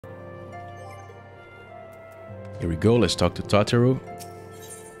Here we go, let's talk to Totoro.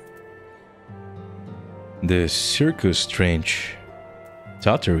 The circus strange.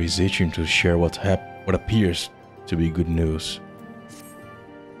 Totoro is itching to share what appears to be good news.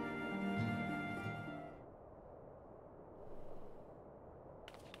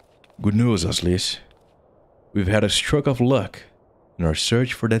 Good news, Aslis. We've had a stroke of luck in our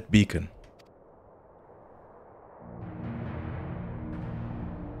search for that beacon.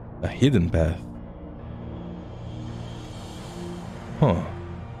 A hidden path. Huh.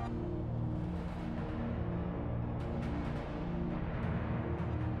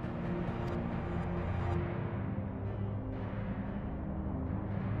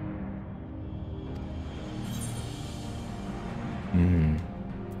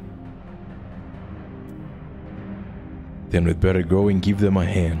 Then we'd better go and give them a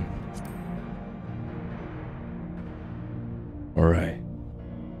hand. Alright.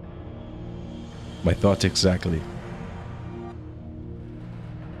 My thoughts exactly.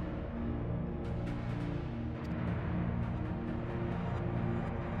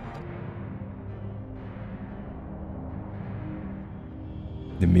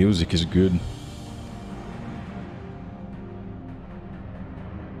 The music is good.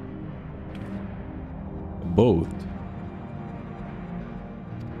 Both.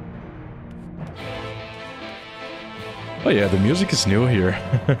 Oh yeah, the music is new here.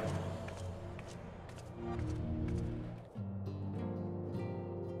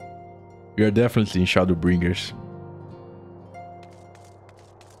 We are definitely in Shadowbringers.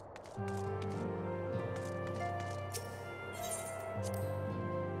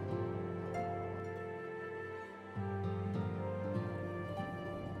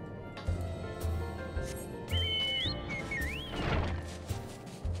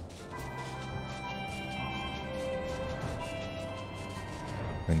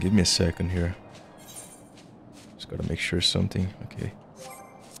 And give me a second here. Just gotta make sure something. Okay,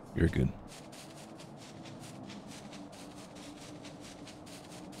 you're good.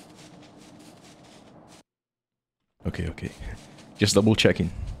 Okay. Just double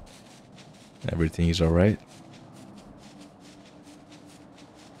checking. Everything is alright.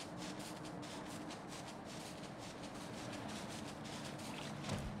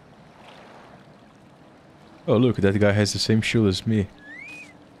 Oh look, that guy has the same shield as me.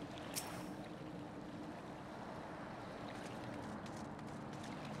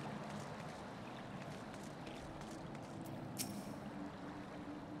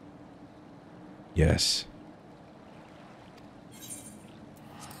 Yes.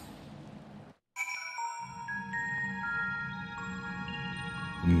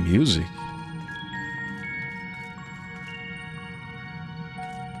 Music.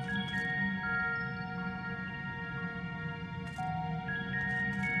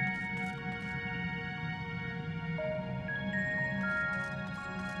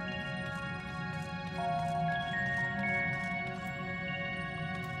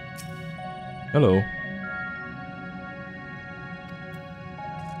 Hello.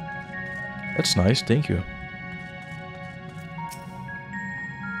 That's nice, thank you.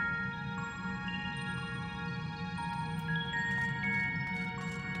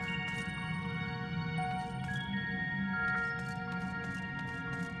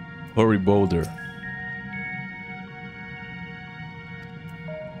 Hurry, Boulder.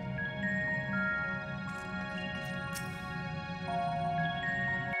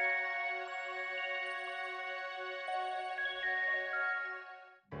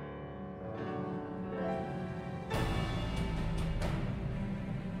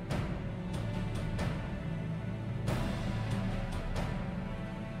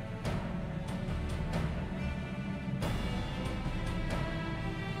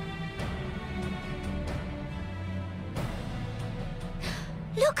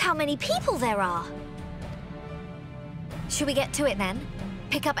 Look how many people there are! Should we get to it then?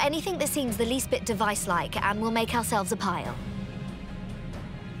 Pick up anything that seems the least bit device-like and we'll make ourselves a pile.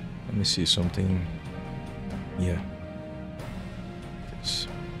 Let me see something. Yeah. This.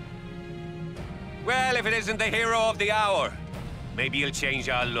 Well, if it isn't the hero of the hour, maybe you'll change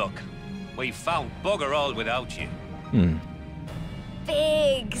our look. We've found bugger all without you.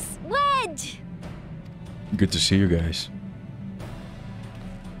 Biggs! Wedge! Good to see you guys.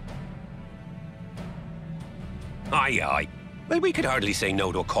 Aye. Well, we could hardly say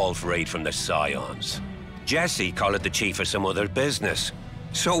no to a call for aid from the Scions. Jesse called the chief for some other business,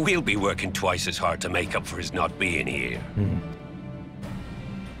 so we'll be working twice as hard to make up for his not being here.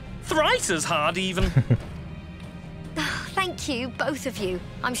 Thrice as hard, even. Thank you, both of you.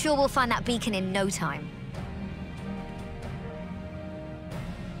 I'm sure we'll find that beacon in no time.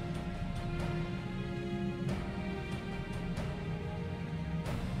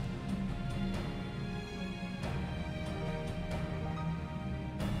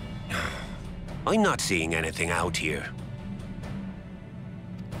 I'm not seeing anything out here.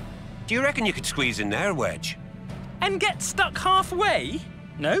 Do you reckon you could squeeze in there, Wedge? And get stuck halfway?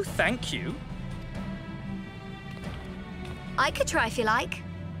 No, thank you. I could try if you like.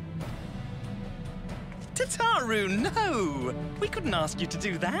 Tataru, no! We couldn't ask you to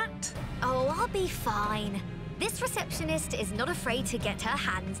do that. Oh, I'll be fine. This receptionist is not afraid to get her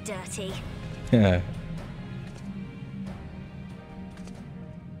hands dirty. Yeah.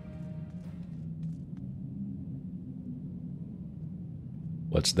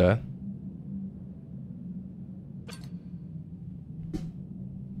 What's that?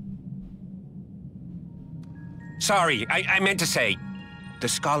 Sorry, I meant to say, the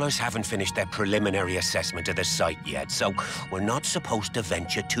scholars haven't finished their preliminary assessment of the site yet, so we're not supposed to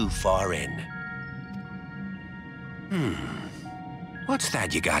venture too far in. What's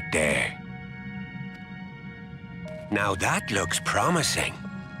that you got there? Now that looks promising.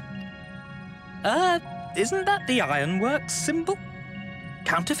 Isn't that the Ironworks symbol?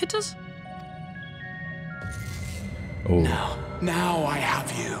 Counterfeiters? Oh. Now I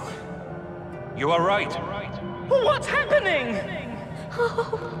have you. You are right. What's happening?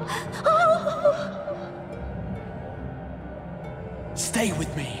 Stay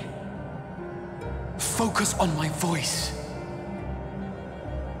with me. Focus on my voice.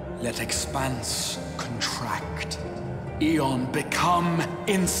 Let expanse contract. Eon become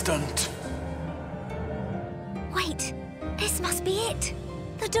instant. Wait, this must be it.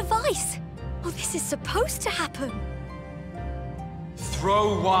 The device. Oh, this is supposed to happen.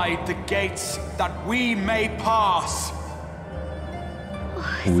 Throw wide the gates that we may pass.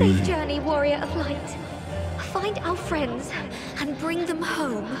 Safe journey, warrior of light. Find our friends and bring them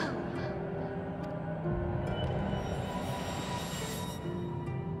home.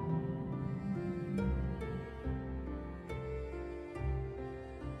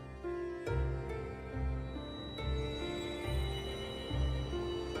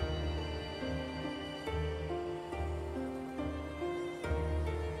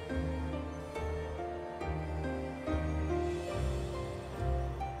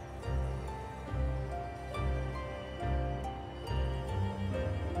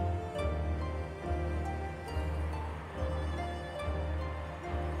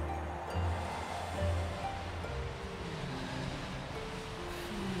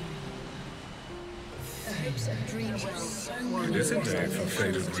 It is a day for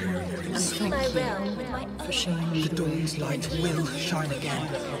faded dreams. And thank you for showing me the dawn's light will shine again.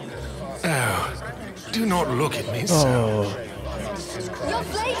 Oh, do not look at me so. You're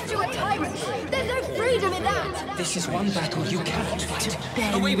slaves to a tyrant. There's no freedom in that. This is one battle you cannot fight.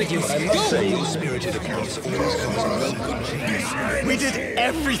 Away with you. I must say, your spirited accounts always come as a welcome change. We did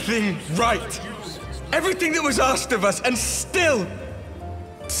everything right. Everything that was asked of us, and still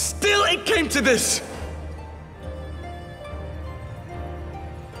it came to this.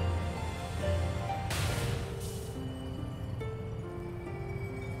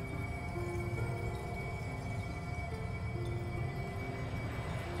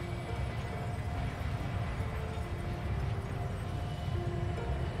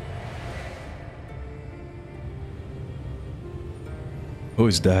 Who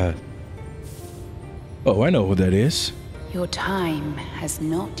is that? Oh, I know who that is. Your time has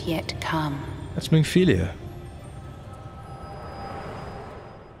not yet come. That's Minfilia.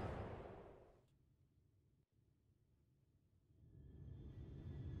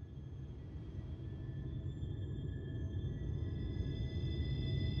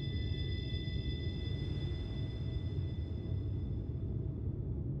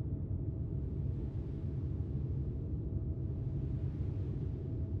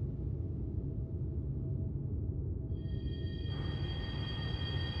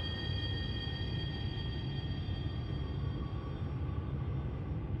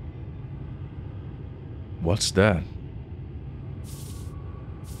 What's that?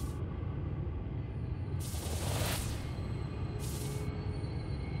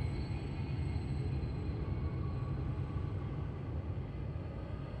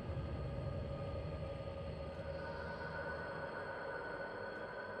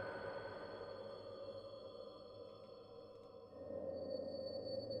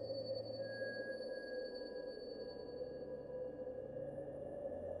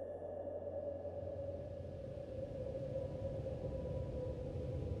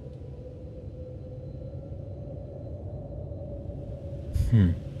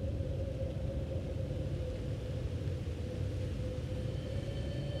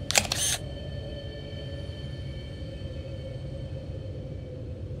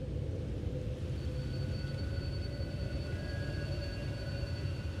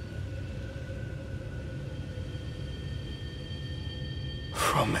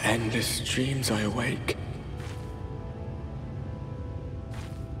 From endless dreams I awake.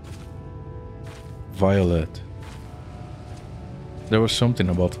 Violet. There was something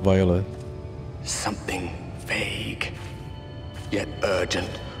about Violet. Something vague, yet urgent,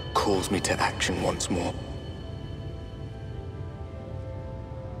 calls me to action once more.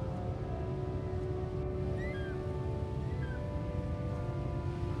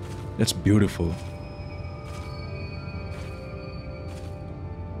 That's beautiful.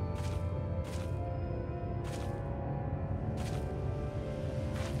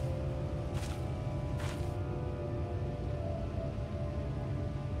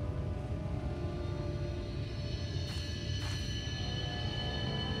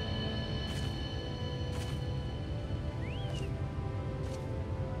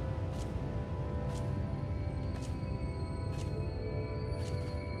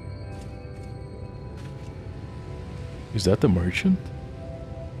 Is that the merchant?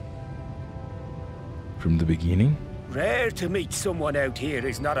 From the beginning? Rare to meet someone out here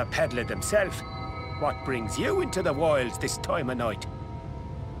who's not a peddler themselves. What brings you into the wilds this time of night?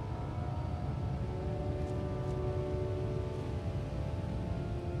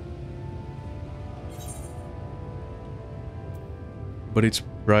 But it's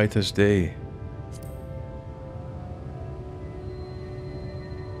bright as day.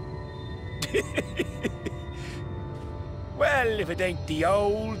 Well, if it ain't the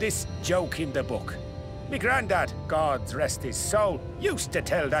oldest joke in the book. Me granddad, God's rest his soul, used to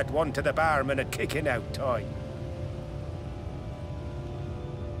tell that one to the barman at kicking out time.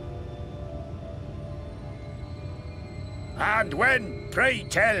 And when, pray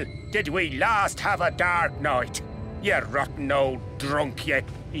tell, did we last have a dark night? You rotten old drunk, you,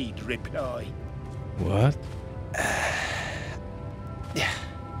 he'd reply. What?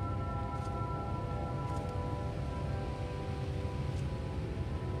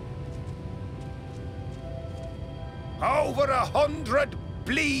 Over 100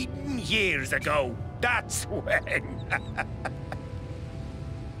 bleeding years ago, that's when.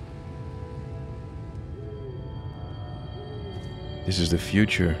 This is the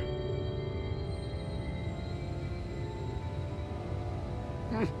future.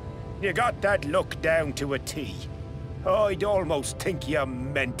 You got that look down to a T. I'd almost think you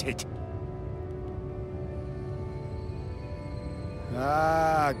meant it.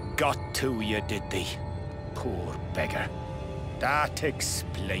 Ah, got to you, did they? Poor beggar. That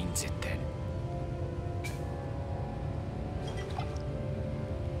explains it then.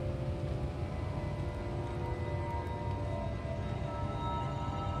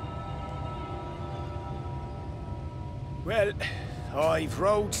 Well, I've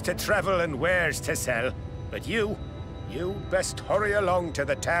roads to travel and wares to sell, but you best hurry along to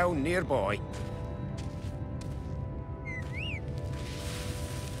the town nearby.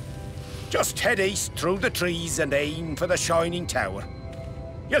 Just head east through the trees and aim for the Shining Tower.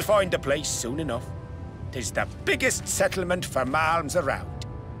 You'll find the place soon enough. 'Tis the biggest settlement for malms around.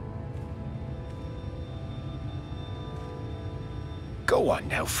 Go on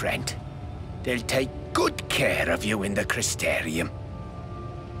now, friend. They'll take good care of you in the Crystarium.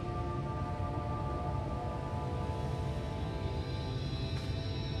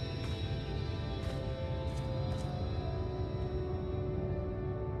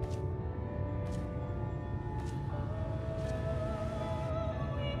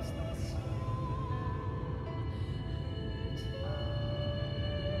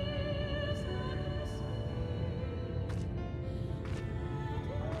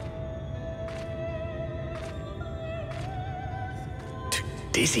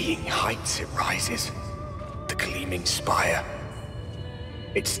 Dizzying heights it rises, the gleaming spire.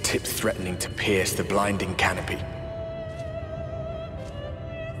 Its tip threatening to pierce the blinding canopy.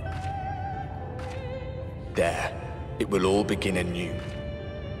 There, it will all begin anew.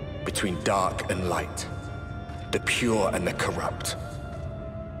 Between dark and light, the pure and the corrupt.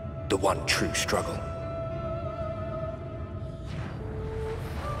 The one true struggle.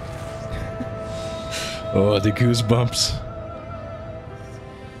 Oh, the goosebumps.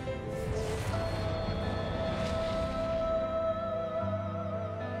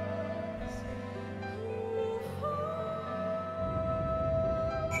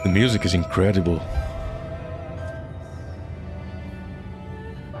 The music is incredible.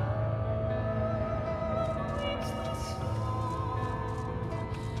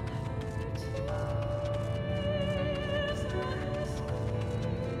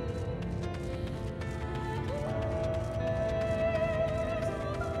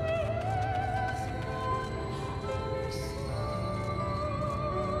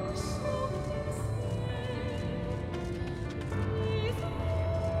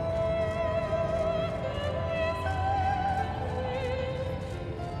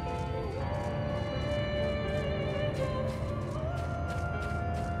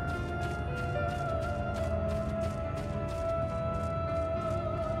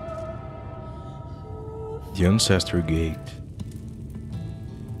 The Ancestor Gate.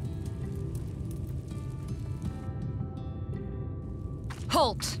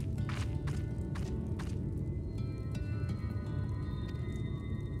 Halt!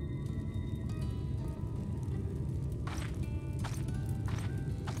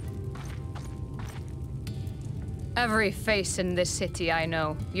 Every face in this city I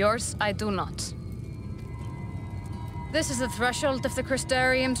know. Yours, I do not. This is the threshold of the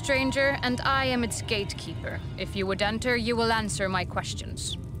Crystarium, stranger, and I am its gatekeeper. If you would enter, you will answer my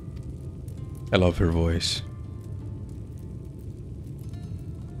questions. I love her voice.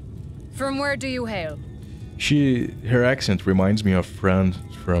 From where do you hail? Her accent reminds me of Franz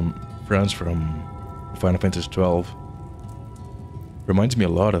from Final Fantasy XII. Reminds me a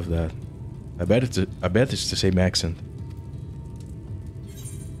lot of that. I bet it's the same accent.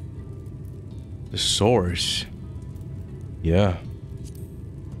 The source. Yeah.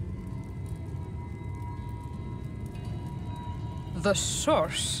 The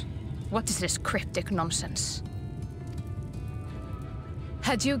source? What is this cryptic nonsense?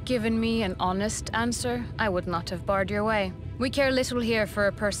 Had you given me an honest answer, I would not have barred your way. We care little here for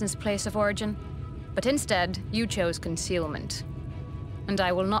a person's place of origin, but instead, you chose concealment. And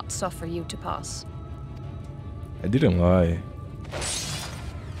I will not suffer you to pass. I didn't lie.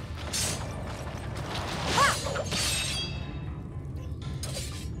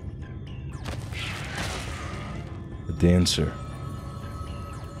 The dancer.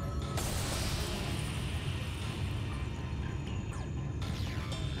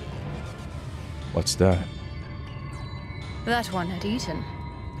 What's that? That one had eaten.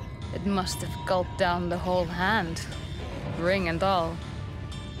 It must have gulped down the whole hand, ring and all.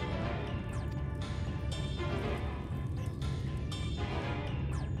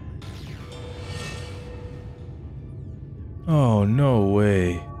 Oh, no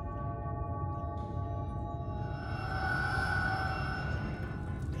way.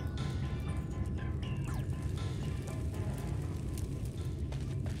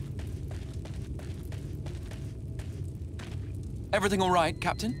 Everything all right,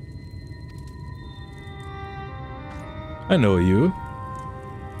 Captain? I know you.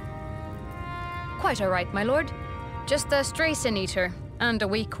 Quite all right, my lord. Just a stray sin eater, and a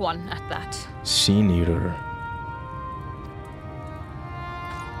weak one at that. Sin eater.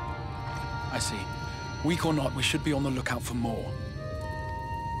 I see. Weak or not, we should be on the lookout for more.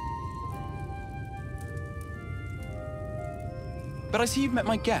 But I see you've met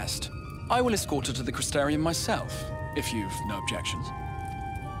my guest. I will escort her to the Crystarium myself, if you've no objections.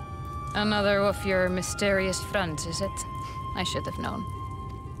 Another of your mysterious friends, is it? I should have known.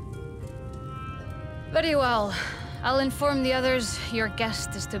 Very well. I'll inform the others your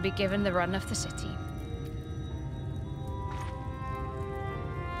guest is to be given the run of the city.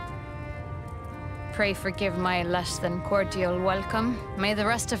 Pray forgive my less than cordial welcome. May the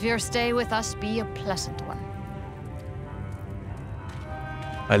rest of your stay with us be a pleasant one.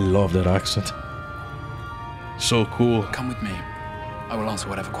 I love that accent. So cool. Come with me. I will answer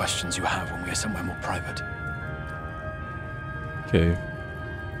whatever questions you have when we are somewhere more private. Okay.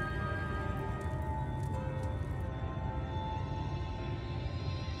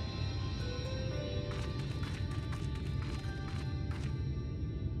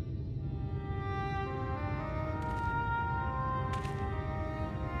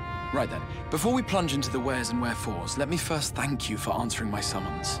 Right then, before we plunge into the wheres and wherefores, let me first thank you for answering my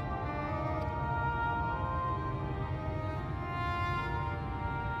summons.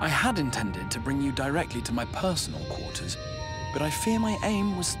 I had intended to bring you directly to my personal quarters, but I fear my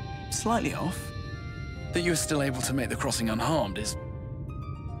aim was slightly off. That you are still able to make the crossing unharmed is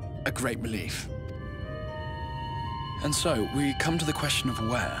a great relief. And so, we come to the question of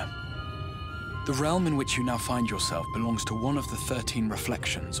where. The realm in which you now find yourself belongs to one of the 13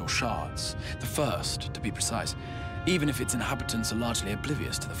 reflections, or shards. The first, to be precise, even if its inhabitants are largely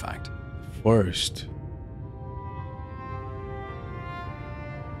oblivious to the fact. First.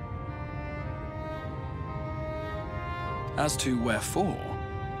 As to wherefore,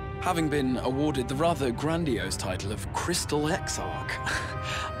 having been awarded the rather grandiose title of Crystal Exarch,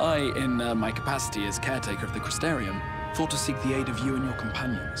 I, in my capacity as caretaker of the Crystarium, thought to seek the aid of you and your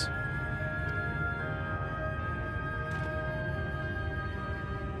companions.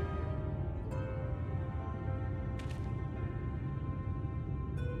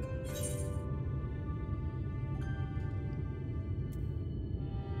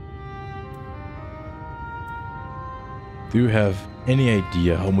 Do you have any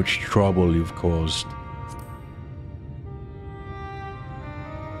idea how much trouble you've caused?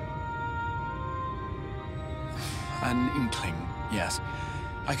 An inkling, yes.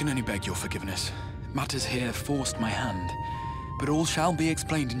 I can only beg your forgiveness. Matters here forced my hand, but all shall be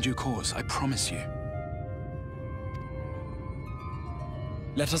explained in due course, I promise you.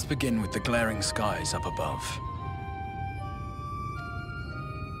 Let us begin with the glaring skies up above.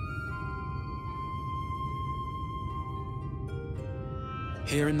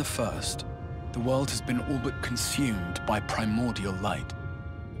 Here in the first, the world has been all but consumed by primordial light.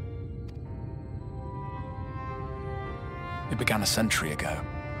 It began a century ago,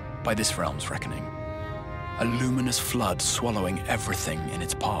 by this realm's reckoning. A luminous flood swallowing everything in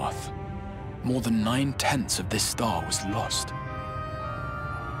its path. More than 9/10 of this star was lost.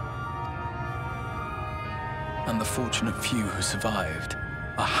 And the fortunate few who survived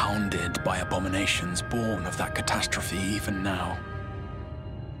are hounded by abominations born of that catastrophe even now.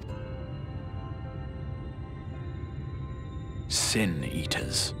 Sin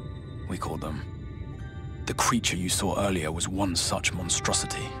Eaters, we call them. The creature you saw earlier was one such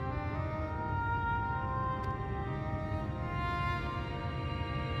monstrosity.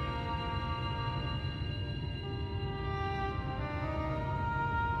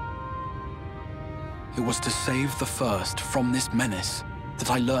 It was to save the first from this menace that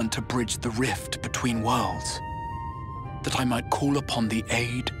I learned to bridge the rift between worlds. That I might call upon the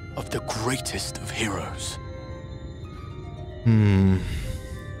aid of the greatest of heroes.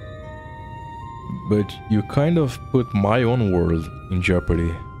 But you kind of put my own world in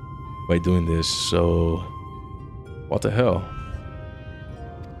jeopardy by doing this, so... what the hell?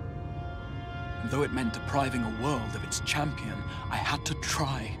 Though it meant depriving a world of its champion, I had to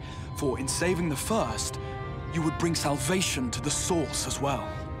try. For in saving the first, you would bring salvation to the source as well.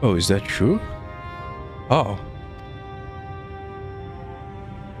 Oh, is that true? Oh.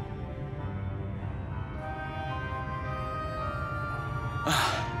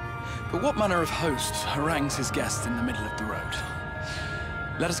 But what manner of host harangues his guests in the middle of the road?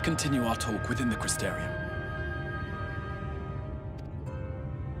 Let us continue our talk within the Crystarium.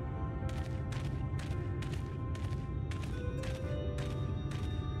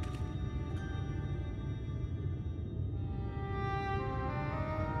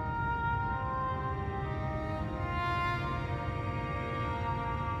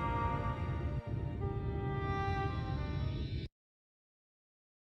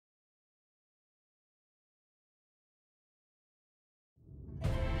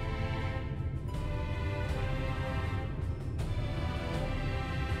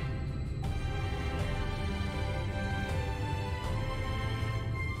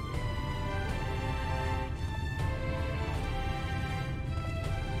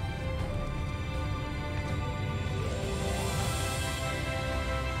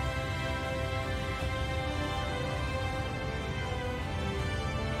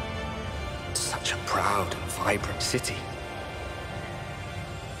 Such a proud and vibrant city.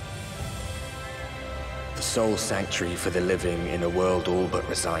 The sole sanctuary for the living in a world all but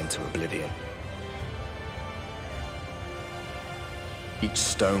resigned to oblivion. Each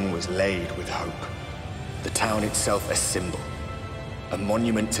stone was laid with hope. The town itself a symbol, a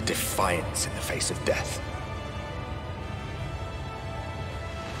monument to defiance in the face of death.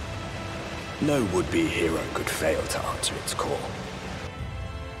 No would-be hero could fail to answer its call.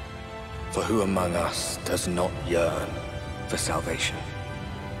 For who among us does not yearn for salvation?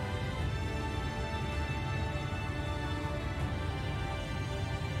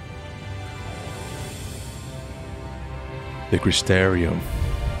 The Crystarium.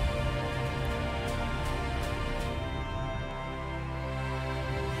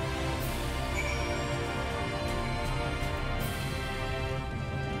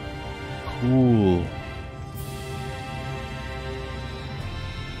 Cool.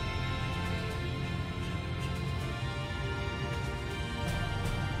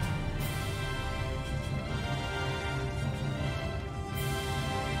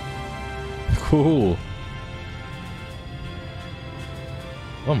 Cool.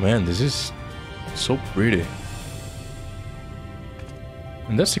 Oh man, this is so pretty.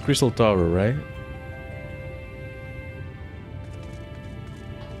 And that's the Crystal Tower, right?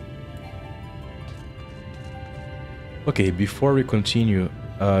 Okay, before we continue,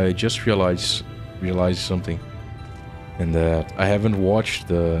 I just realized something. And that I haven't watched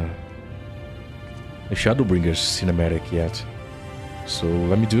the Shadowbringers cinematic yet. So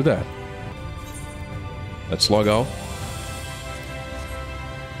let me do that. Let's log out.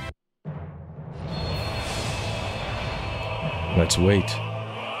 Let's wait.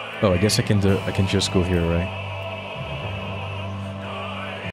 Oh, I guess I can just go here, right?